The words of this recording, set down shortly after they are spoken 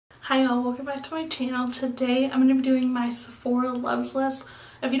Hi y'all, welcome back to my channel. Today I'm going to be doing my Sephora loves list.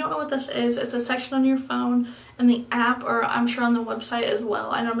 If you don't know what this is, it's a section on your phone in the app, or I'm sure on the website as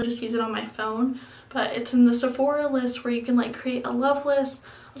well. I normally just use it on my phone, but it's in the Sephora list where you can like create a love list.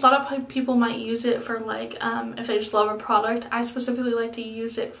 A lot of people might use it for like if they just love a product. I specifically like to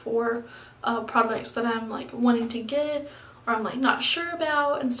use it for products that I'm like wanting to get or I'm like not sure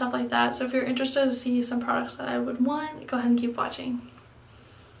about and stuff like that. So if you're interested to see some products that I would want, go ahead and keep watching.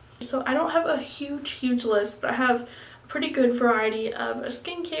 So I don't have a huge list, but I have a pretty good variety of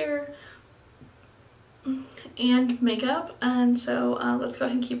skincare and makeup, and so let's go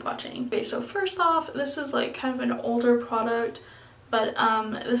ahead and keep watching. Okay, so first off, this is like kind of an older product, but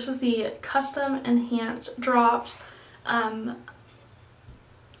this is the Custom Enhance Drops.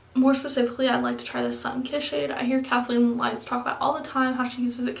 More specifically, I'd like to try the Sun Kiss shade. I hear Kathleen Lights talk about all the time how she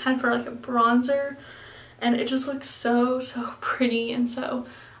uses it kind of for like a bronzer, and it just looks so pretty, and so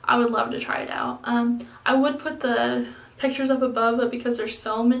I would love to try it out. I would put the pictures up above, but because there's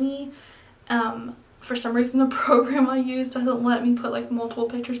so many, for some reason the program I use doesn't let me put like multiple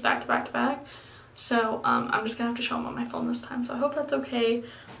pictures back to back. So I'm just gonna have to show them on my phone this time, so I hope that's okay.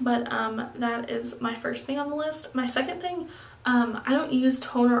 But that is my first thing on the list. My second thing, I don't use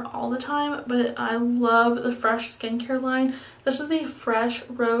toner all the time, but I love the Fresh skincare line. This is the Fresh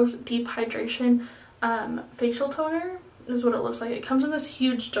Rose Deep Hydration facial toner. This is what it looks like. It comes in this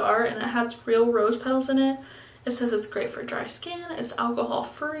huge jar and it has real rose petals in it. It says it's great for dry skin, it's alcohol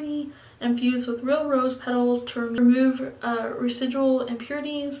free, infused with real rose petals to remove residual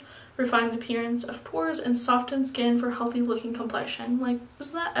impurities, refine the appearance of pores, and soften skin for healthy looking complexion. Like,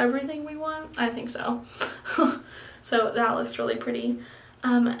 isn't that everything we want? I think so. So that looks really pretty.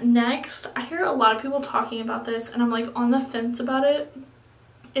 Next, I hear a lot of people talking about this and I'm like on the fence about it.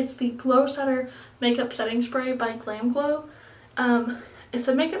 It's the Glow Setter Makeup Setting Spray by Glam Glow. It's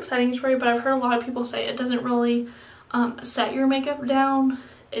a makeup setting spray, but I've heard a lot of people say it doesn't really set your makeup down.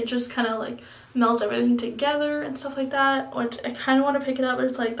 It just kind of like melts everything together and stuff like that. Which I kind of want to pick it up, but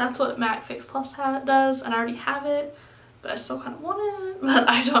it's like that's what MAC Fix Plus does, and I already have it, but I still kind of want it, but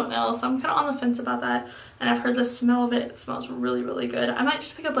I don't know. So I'm kind of on the fence about that, and I've heard the smell of it smells really good. I might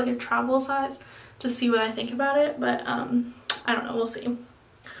just pick up like a travel size to see what I think about it, but I don't know, we'll see.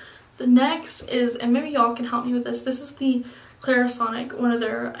 The next is, and maybe y'all can help me with this, this is the Clarisonic, one of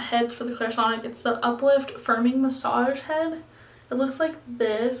their heads for the Clarisonic. It's the Uplift Firming Massage Head. It looks like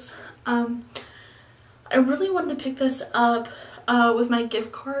this. I really wanted to pick this up with my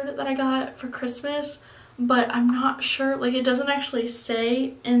gift card that I got for Christmas, but I'm not sure, like it doesn't actually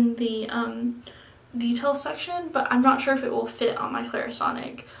say in the details section, but I'm not sure if it will fit on my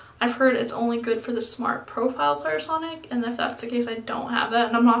Clarisonic. I've heard it's only good for the Smart Profile Clarisonic, and if that's the case, I don't have that,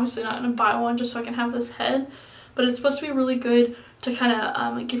 and I'm obviously not going to buy one just so I can have this head, but it's supposed to be really good to kind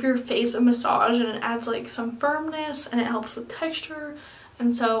of give your face a massage, and it adds like some firmness and it helps with texture,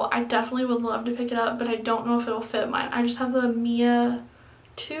 and so I definitely would love to pick it up, but I don't know if it'll fit mine. I just have the Mia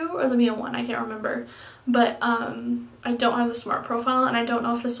 2 or the Mia 1, I can't remember, but I don't have the Smart Profile, and I don't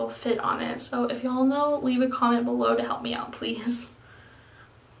know if this will fit on it, so if y'all know, leave a comment below to help me out, please.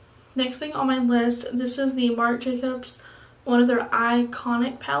 Next thing on my list, this is the Marc Jacobs, one of their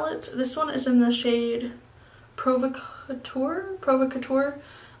iconic palettes. This one is in the shade Provocateur.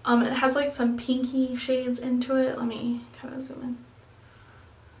 It has like some pinky shades into it. Let me kind of zoom in.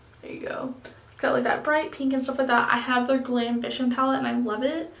 There you go. It's got like that bright pink and stuff like that. I have their Glambition palette and I love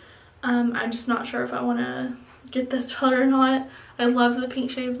it. I'm just not sure if I want to get this color or not. I love the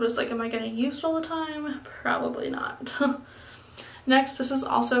pink shades, but it's like, am I going to use it all the time? Probably not. Next, this is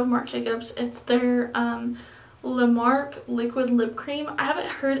also Marc Jacobs. It's their Le Marc Liquid Lip Cream. I haven't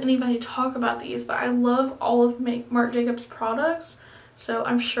heard anybody talk about these, but I love all of Marc Jacobs products, so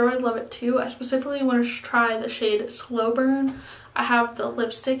I'm sure I'd love it too. I specifically want to try the shade Slow Burn. I have the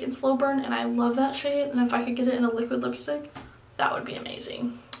lipstick in Slow Burn, and I love that shade, and if I could get it in a liquid lipstick, that would be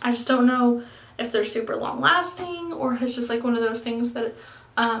amazing. I just don't know if they're super long lasting, or if it's just like one of those things that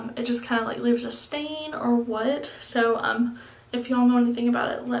it just kind of like leaves a stain or what. So if y'all know anything about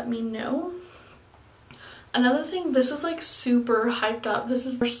it, let me know. Another thing, this is like super hyped up. This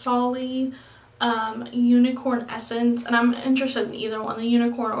is Versali Unicorn Essence, and I'm interested in either one, the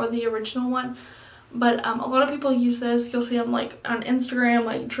unicorn or the original one. But a lot of people use this. You'll see them like on Instagram,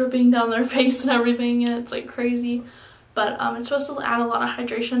 like dripping down their face and everything, and it's like crazy. But it's supposed to add a lot of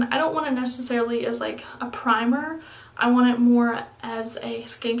hydration. I don't want it necessarily as like a primer. I want it more as a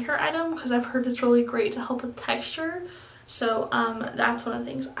skincare item because I've heard it's really great to help with texture. So that's one of the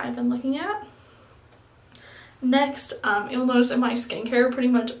things I've been looking at. Next, you'll notice in my skincare, pretty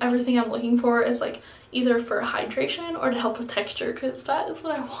much everything I'm looking for is like either for hydration or to help with texture, because that is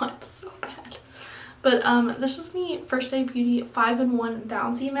what I want so bad. But this is the First Aid Beauty 5-in-1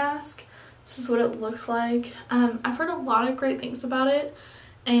 Bouncy Mask. This is what it looks like. I've heard a lot of great things about it,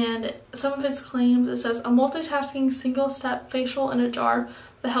 and some of its claims, it says a multitasking single-step facial in a jar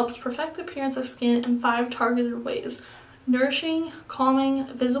that helps perfect the appearance of skin in 5 targeted ways: nourishing, calming,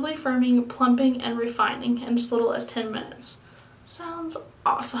 visibly firming, plumping, and refining in as little as 10 minutes. Sounds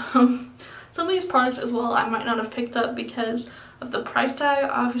awesome. Some of these products as well I might not have picked up because of the price tag. I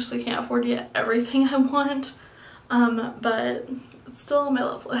obviously can't afford to get everything I want, but it's still on my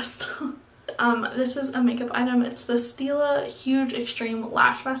love list. This is a makeup item. It's the Stila Huge Extreme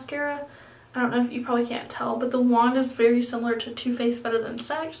Lash Mascara. I don't know if you probably can't tell, but the wand is very similar to Too Faced Better Than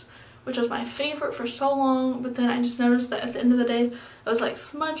Sex, which was my favorite for so long, but then I just noticed that at the end of the day it was like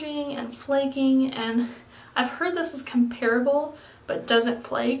smudging and flaking, and I've heard this is comparable but doesn't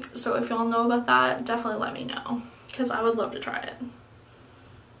flake, so if y'all know about that, definitely let me know, because I would love to try it.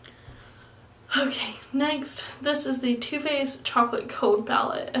 Okay, next, this is the Too Faced Chocolate Cold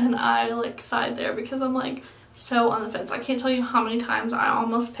Palette, and I like sighed there because I'm like so on the fence. I can't tell you how many times I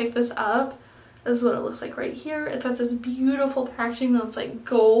almost picked this up. This is what it looks like right here. It's got this beautiful packaging that's like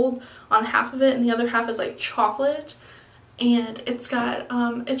gold on half of it, and the other half is like chocolate. And it's got,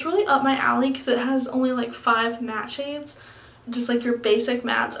 it's really up my alley because it has only like 5 matte shades, just like your basic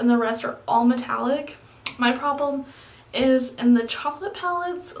mattes, and the rest are all metallic. My problem is in the chocolate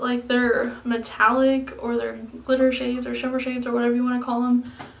palettes, like they're metallic or they're glitter shades or shimmer shades or whatever you want to call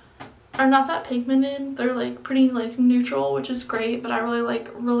them, are not that pigmented. They're like pretty like neutral, which is great, but I really like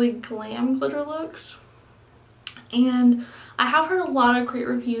really glam glitter looks. And I have heard a lot of great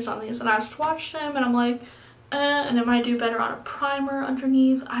reviews on these, and I've swatched them and I'm like, and it might do better on a primer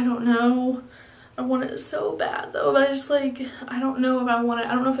underneath. I don't know. I want it so bad though, but I just like, I don't know if I want it.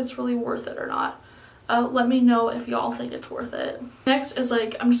 I don't know if it's really worth it or not. Let me know if y'all think it's worth it. Next is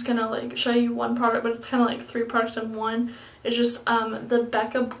like, I'm just gonna like show you one product, but it's kind of like 3 products in one. It's just the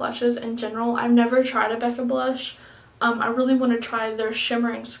Becca blushes in general. I've never tried a Becca blush. I really want to try their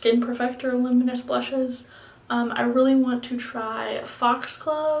Shimmering Skin Perfector Luminous blushes. I really want to try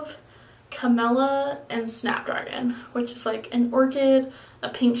Foxglove, Camella, and Snapdragon, which is like an orchid, a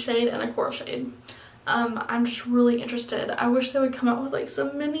pink shade, and a coral shade. I'm just really interested. I wish they would come out with like some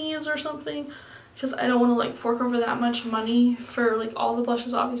minis or something, because I don't want to like fork over that much money for like all the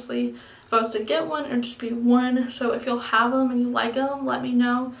blushes. Obviously, if I was to get one, it would just be one. So if you'll have them and you like them, let me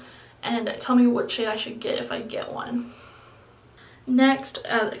know and tell me what shade I should get if I get one. Next,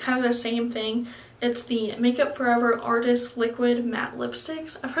 kind of the same thing. It's the Makeup Forever Artist Liquid Matte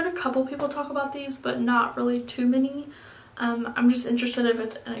Lipsticks. I've heard a couple people talk about these, but not really too many. I'm just interested if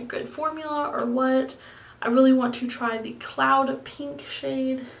it's in a good formula or what. I really want to try the Cloud Pink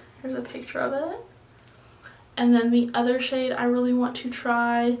shade. Here's a picture of it. And then the other shade I really want to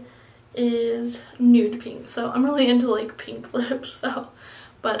try is Nude Pink. So I'm really into like pink lips, so,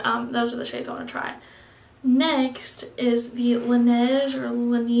 but those are the shades I want to try. Next is the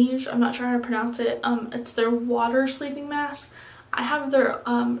Laneige, I'm not sure how to pronounce it. It's their water sleeping mask. I have their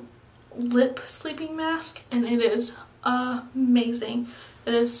lip sleeping mask, and it is amazing.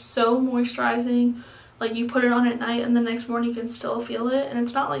 It is so moisturizing. Like, you put it on at night and the next morning you can still feel it, and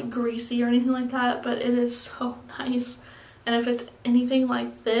it's not like greasy or anything like that, but it is so nice. And if it's anything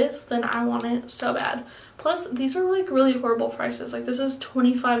like this, then I want it so bad. Plus, these are like really affordable prices. Like, this is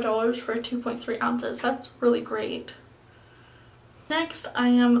 $25 for 2.3 ounces. That's really great. Next, I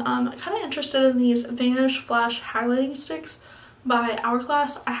am kind of interested in these Vanish Flash Highlighting Sticks by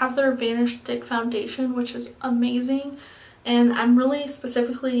Hourglass. I have their Vanish Stick Foundation, which is amazing. And I'm really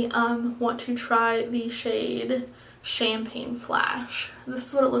specifically want to try the shade Champagne Flash. This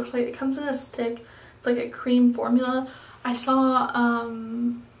is what it looks like. It comes in a stick. It's like a cream formula. I saw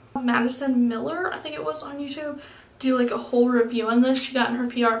Madison Miller, I think it was, on YouTube, do like a whole review on this. She got in her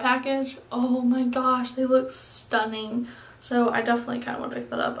PR package. Oh my gosh, they look stunning. So I definitely kind of want to pick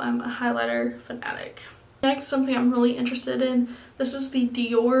that up. I'm a highlighter fanatic. Next, something I'm really interested in. This is the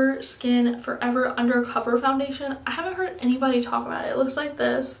Dior Skin Forever Undercover Foundation. I haven't heard anybody talk about it. It looks like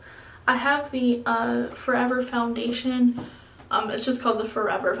this. I have the Forever Foundation. It's just called the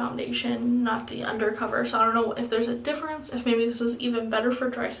Forever Foundation, not the Undercover. So I don't know if there's a difference, if maybe this is even better for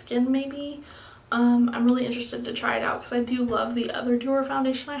dry skin maybe. I'm really interested to try it out because I do love the other Dior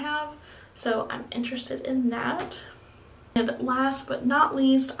foundation I have. So I'm interested in that. And last but not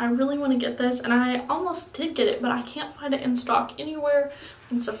least, I really want to get this, and I almost did get it, but I can't find it in stock anywhere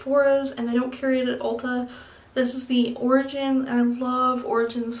in Sephora's, and they don't carry it at Ulta. This is the Origin, and I love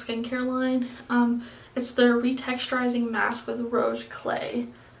Origin's skincare line. It's their retexturizing mask with rose clay.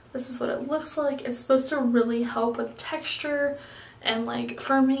 This is what it looks like. It's supposed to really help with texture and like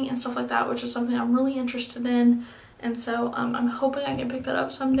firming and stuff like that, which is something I'm really interested in. And so I'm hoping I can pick that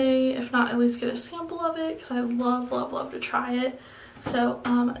up someday. If not, at least get a sample of it because I love, love, love to try it. So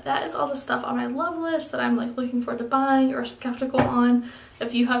that is all the stuff on my love list that I'm like looking forward to buying or skeptical on.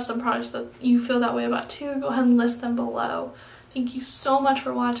 If you have some products that you feel that way about too, go ahead and list them below. Thank you so much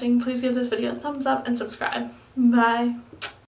for watching. Please give this video a thumbs up and subscribe. Bye.